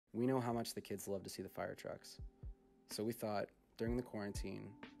We know how much the kids love to see the fire trucks. So we thought, during the quarantine,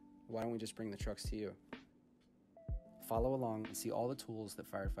 why don't we just bring the trucks to you? Follow along and see all the tools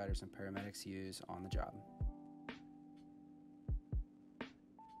that firefighters and paramedics use on the job.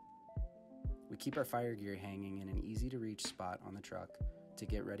 We keep our fire gear hanging in an easy-to-reach spot on the truck to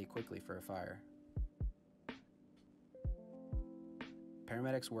get ready quickly for a fire.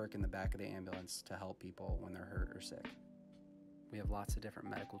 Paramedics work in the back of the ambulance to help people when they're hurt or sick. We have lots of different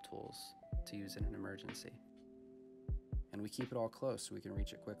medical tools to use in an emergency. And we keep it all close so we can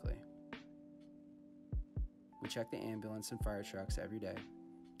reach it quickly. We check the ambulance and fire trucks every day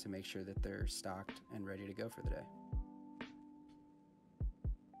to make sure that they're stocked and ready to go for the day.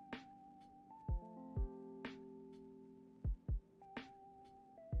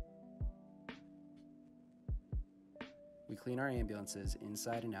 We clean our ambulances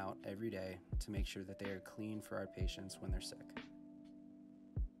inside and out every day to make sure that they are clean for our patients when they're sick.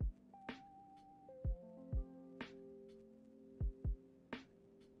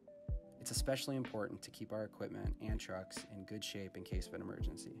 It's especially important to keep our equipment and trucks in good shape in case of an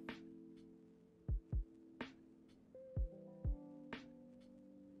emergency.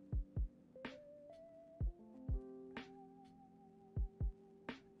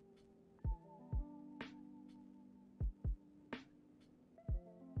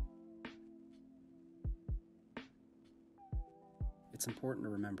 It's important to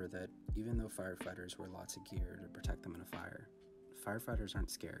remember that even though firefighters wear lots of gear to protect them in a fire, firefighters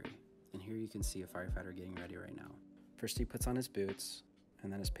aren't scary. And here you can see a firefighter getting ready right now. First he puts on his boots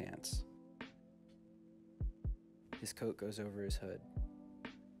and then his pants. His coat goes over his hood.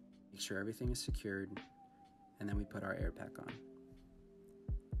 Make sure everything is secured, and then we put our air pack on.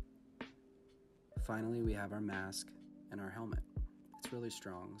 Finally, we have our mask and our helmet. It's really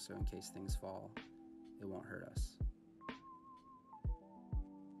strong, so in case things fall, it won't hurt us.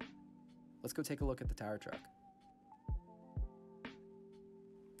 Let's go take a look at the tower truck.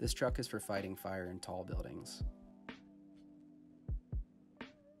 This truck is for fighting fire in tall buildings.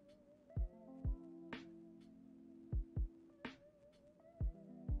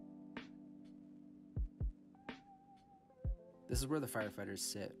 This is where the firefighters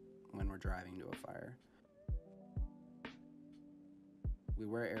sit when we're driving to a fire. We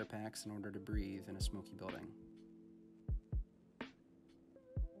wear air packs in order to breathe in a smoky building.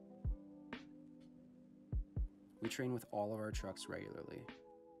 We train with all of our trucks regularly.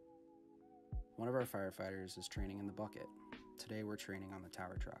 One of our firefighters is training in the bucket. Today we're training on the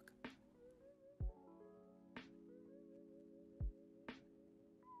tower truck.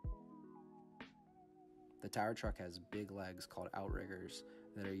 The tower truck has big legs called outriggers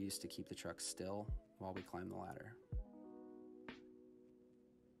that are used to keep the truck still while we climb the ladder.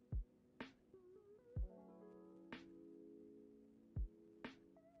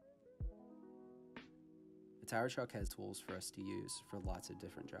 The tower truck has tools for us to use for lots of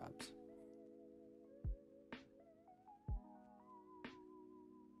different jobs.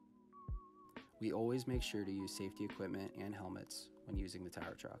 We always make sure to use safety equipment and helmets when using the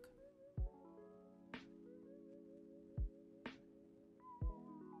tower truck.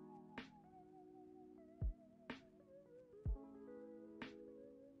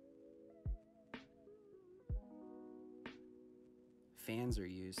 Fans are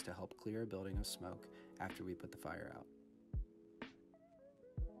used to help clear a building of smoke after we put the fire out.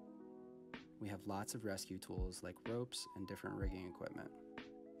 We have lots of rescue tools like ropes and different rigging equipment.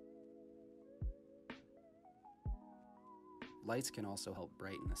 Lights can also help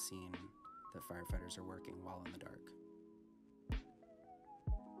brighten the scene that firefighters are working while in the dark.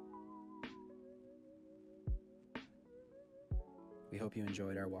 We hope you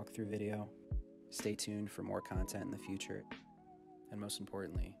enjoyed our walkthrough video. Stay tuned for more content in the future. And most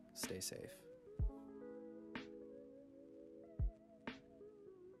importantly, stay safe.